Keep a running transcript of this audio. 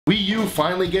Wii U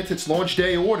finally gets its launch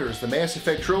day orders. The Mass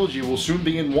Effect Trilogy will soon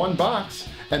be in one box,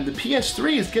 and the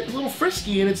PS3 is getting a little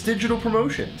frisky in its digital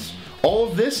promotions. All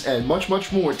of this and much,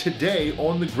 much more today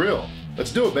on The Grill.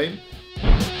 Let's do it, baby.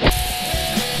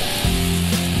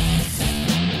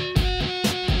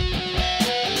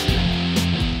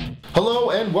 Hello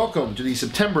and welcome to the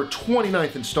September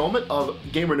 29th installment of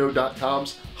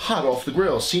GamerNode.com's Hot Off the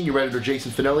Grill. Senior editor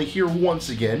Jason Fanelli here once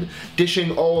again,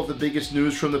 dishing all of the biggest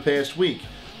news from the past week.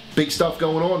 Big stuff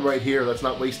going on right here. Let's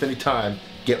not waste any time.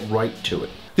 Get right to it.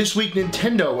 This week,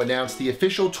 Nintendo announced the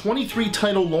official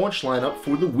 23-title launch lineup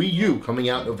for the Wii U, coming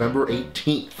out November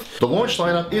 18th. The launch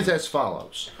lineup is as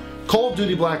follows: Call of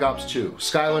Duty Black Ops 2,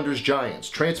 Skylanders Giants,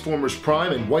 Transformers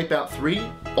Prime, and Wipeout 3,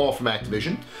 all from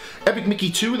Activision, Epic Mickey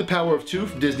 2, The Power of Two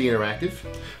from Disney Interactive,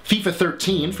 FIFA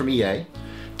 13 from EA,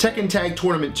 Tekken Tag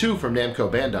Tournament 2 from Namco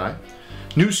Bandai,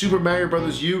 New Super Mario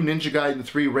Bros. U, Ninja Gaiden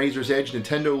 3, Razor's Edge,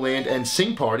 Nintendo Land, and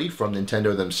Sing Party from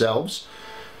Nintendo themselves,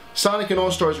 Sonic and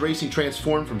All-Stars Racing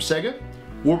Transform from Sega,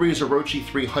 Warriors Orochi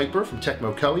 3 Hyper from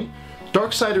Tecmo Koei,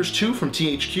 Darksiders 2 from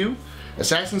THQ,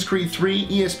 Assassin's Creed 3,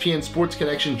 ESPN Sports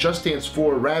Connection, Just Dance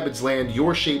 4, Rabbids Land,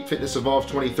 Your Shape Fitness Evolved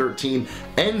 2013,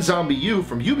 and Zombie U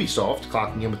from Ubisoft,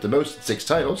 clocking in with the most at 6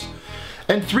 titles,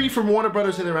 and 3 from Warner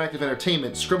Bros. Interactive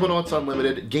Entertainment, Scribblenauts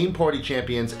Unlimited, Game Party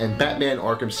Champions, and Batman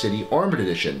Arkham City Armored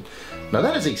Edition. Now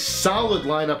that is a solid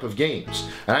lineup of games,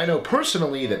 and I know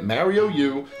personally that Mario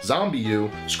U, Zombie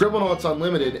U, Scribblenauts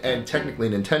Unlimited, and technically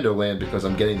Nintendo Land because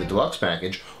I'm getting the deluxe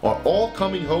package, are all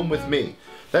coming home with me.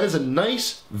 That is a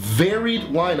nice, varied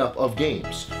lineup of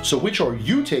games. So which are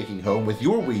you taking home with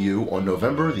your Wii U on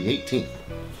November the 18th?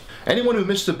 Anyone who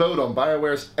missed the boat on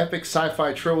BioWare's epic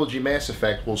sci-fi trilogy Mass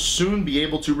Effect will soon be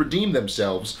able to redeem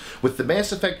themselves with the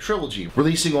Mass Effect Trilogy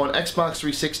releasing on Xbox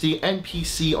 360 and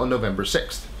PC on November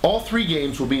 6th. All 3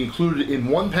 games will be included in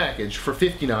one package for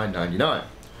 $59.99.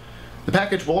 The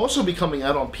package will also be coming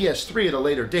out on PS3 at a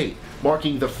later date,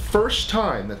 marking the first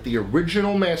time that the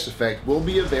original Mass Effect will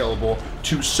be available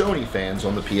to Sony fans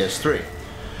on the PS3.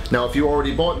 Now, if you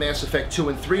already bought Mass Effect 2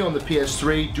 and 3 on the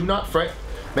PS3, do not fret.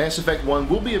 Mass Effect 1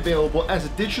 will be available as a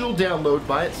digital download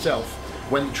by itself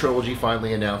when the trilogy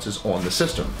finally announces on the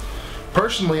system.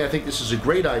 Personally, I think this is a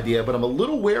great idea, but I'm a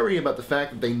little wary about the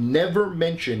fact that they never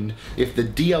mentioned if the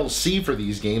DLC for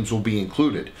these games will be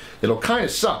included. It'll kind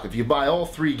of suck if you buy all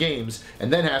 3 games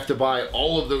and then have to buy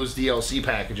all of those DLC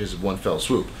packages in one fell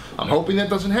swoop. I'm hoping that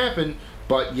doesn't happen,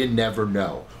 but you never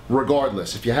know.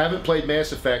 Regardless, if you haven't played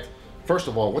Mass Effect, first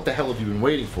of all, what the hell have you been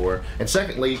waiting for? And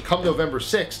secondly, come November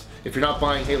 6th, if you're not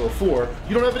buying Halo 4,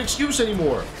 you don't have an excuse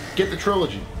anymore. Get the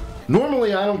trilogy.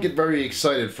 Normally, I don't get very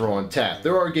excited for On Tap.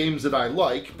 There are games that I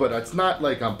like, but it's not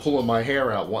like I'm pulling my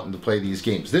hair out wanting to play these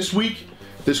games. This week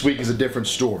is a different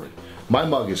story. My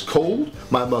mug is cold,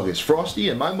 my mug is frosty,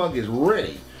 and my mug is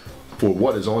ready for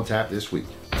what is on tap this week.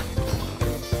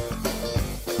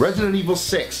 Resident Evil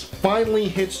 6 finally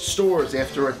hits stores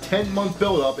after a 10-month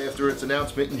build-up after its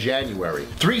announcement in January.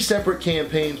 3 separate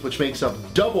campaigns, which makes up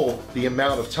double the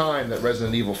amount of time that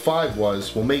Resident Evil 5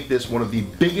 was, will make this one of the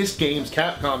biggest games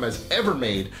Capcom has ever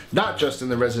made, not just in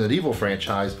the Resident Evil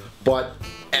franchise, but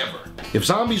ever. If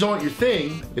zombies aren't your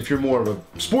thing, if you're more of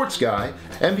a sports guy,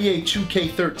 NBA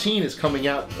 2K13 is coming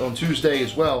out on Tuesday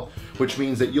as well, which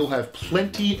means that you'll have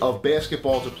plenty of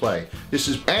basketball to play. This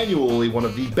is annually one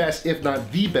of the best, if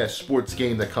not the best, sports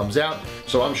game that comes out,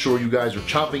 so I'm sure you guys are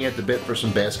chomping at the bit for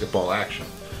some basketball action.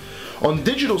 On the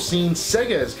digital scene,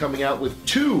 Sega is coming out with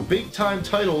 2 big-time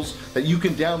titles that you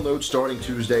can download starting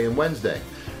Tuesday and Wednesday.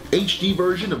 HD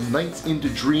version of Nights into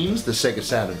Dreams, the Sega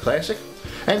Saturn classic,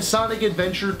 and Sonic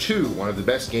Adventure 2, one of the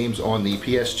best games on the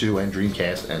PS2 and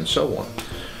Dreamcast, and so on.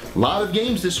 A lot of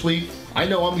games this week. I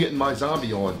know I'm getting my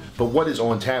zombie on, but what is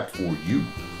on tap for you?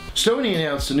 Sony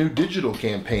announced a new digital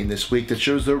campaign this week that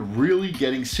shows they're really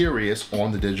getting serious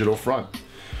on the digital front.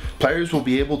 Players will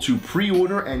be able to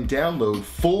pre-order and download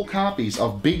full copies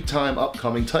of big-time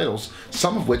upcoming titles,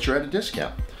 some of which are at a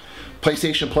discount.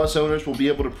 PlayStation Plus owners will be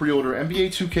able to pre-order NBA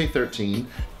 2K13,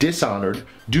 Dishonored,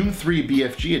 Doom 3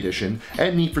 BFG Edition,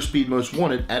 and Need for Speed Most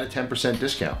Wanted at a 10%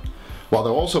 discount. While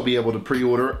they'll also be able to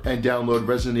pre-order and download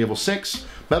Resident Evil 6,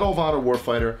 Medal of Honor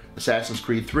Warfighter, Assassin's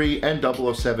Creed 3, and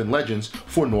 007 Legends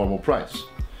for normal price.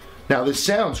 Now this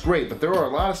sounds great, but there are a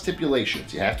lot of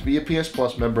stipulations. You have to be a PS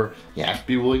Plus member, you have to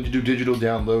be willing to do digital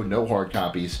download, no hard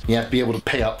copies, you have to be able to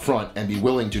pay up front and be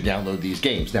willing to download these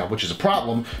games. Now, which is a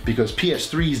problem because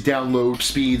PS3's download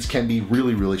speeds can be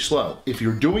really, really slow. If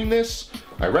you're doing this,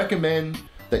 I recommend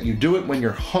that you do it when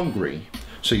you're hungry.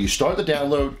 So you start the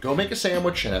download, go make a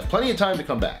sandwich, and have plenty of time to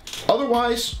come back.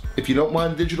 Otherwise, if you don't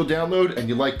mind digital download and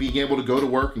you like being able to go to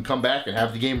work and come back and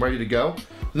have the game ready to go,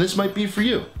 then this might be for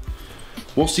you.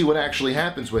 We'll see what actually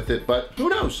happens with it, but who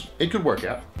knows? It could work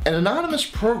out. An anonymous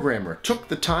programmer took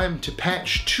the time to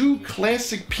patch 2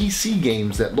 classic PC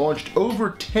games that launched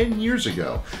over 10 years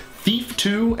ago, Thief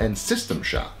 2 and System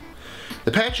Shock.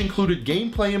 The patch included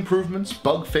gameplay improvements,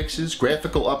 bug fixes,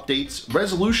 graphical updates,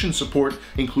 resolution support,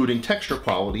 including texture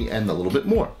quality, and a little bit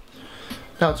more.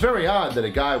 Now, it's very odd that a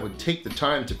guy would take the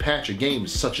time to patch a game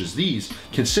such as these,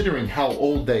 considering how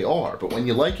old they are, but when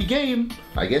you like a game,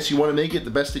 I guess you want to make it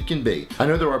the best it can be. I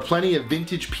know there are plenty of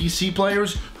vintage PC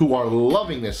players who are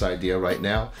loving this idea right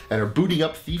now, and are booting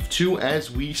up Thief 2 as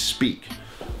we speak.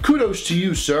 Kudos to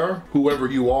you, sir, whoever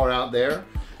you are out there,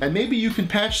 and maybe you can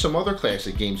patch some other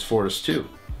classic games for us too.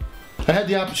 I had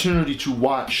the opportunity to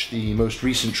watch the most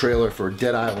recent trailer for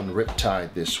Dead Island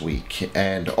Riptide this week,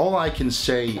 and all I can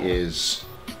say is,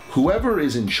 whoever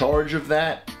is in charge of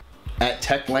that at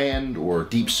Techland or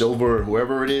Deep Silver or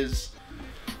whoever it is,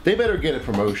 they better get a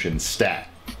promotion stat.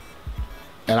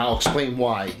 And I'll explain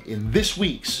why in this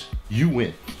week's You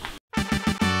Win.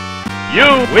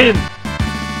 You win!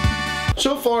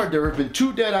 So far, there have been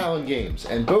 2 Dead Island games,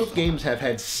 and both games have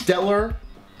had stellar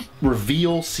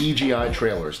reveal CGI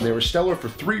trailers. And they were stellar for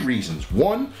 3 reasons.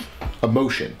 1,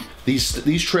 emotion.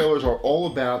 These trailers are all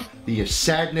about the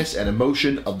sadness and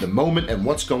emotion of the moment and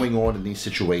what's going on in these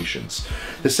situations.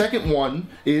 The second one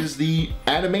is the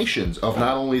animations of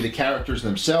not only the characters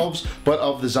themselves, but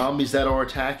of the zombies that are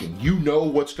attacking. You know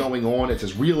what's going on. It's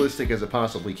as realistic as it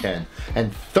possibly can.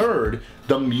 And third,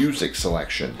 the music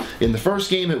selection. In the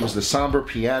first game, it was the somber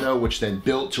piano, which then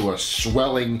built to a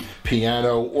swelling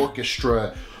piano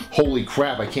orchestra. Holy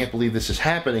crap, I can't believe this is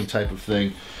happening type of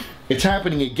thing. It's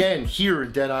happening again here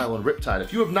in Dead Island Riptide.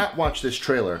 If you have not watched this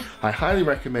trailer, I highly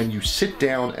recommend you sit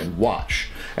down and watch.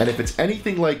 And if it's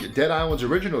anything like Dead Island's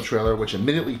original trailer, which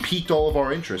immediately piqued all of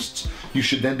our interests, you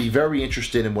should then be very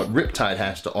interested in what Riptide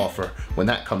has to offer when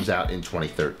that comes out in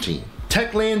 2013.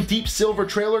 Techland Deep Silver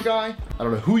trailer guy, I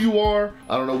don't know who you are,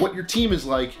 I don't know what your team is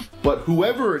like, but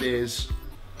whoever it is,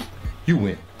 you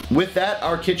win. With that,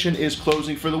 our kitchen is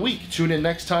closing for the week. Tune in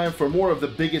next time for more of the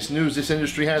biggest news this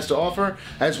industry has to offer,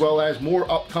 as well as more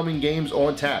upcoming games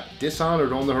on tap.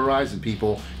 Dishonored on the horizon,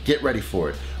 people. Get ready for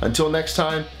it. Until next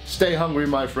time, stay hungry,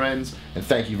 my friends, and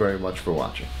thank you very much for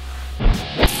watching.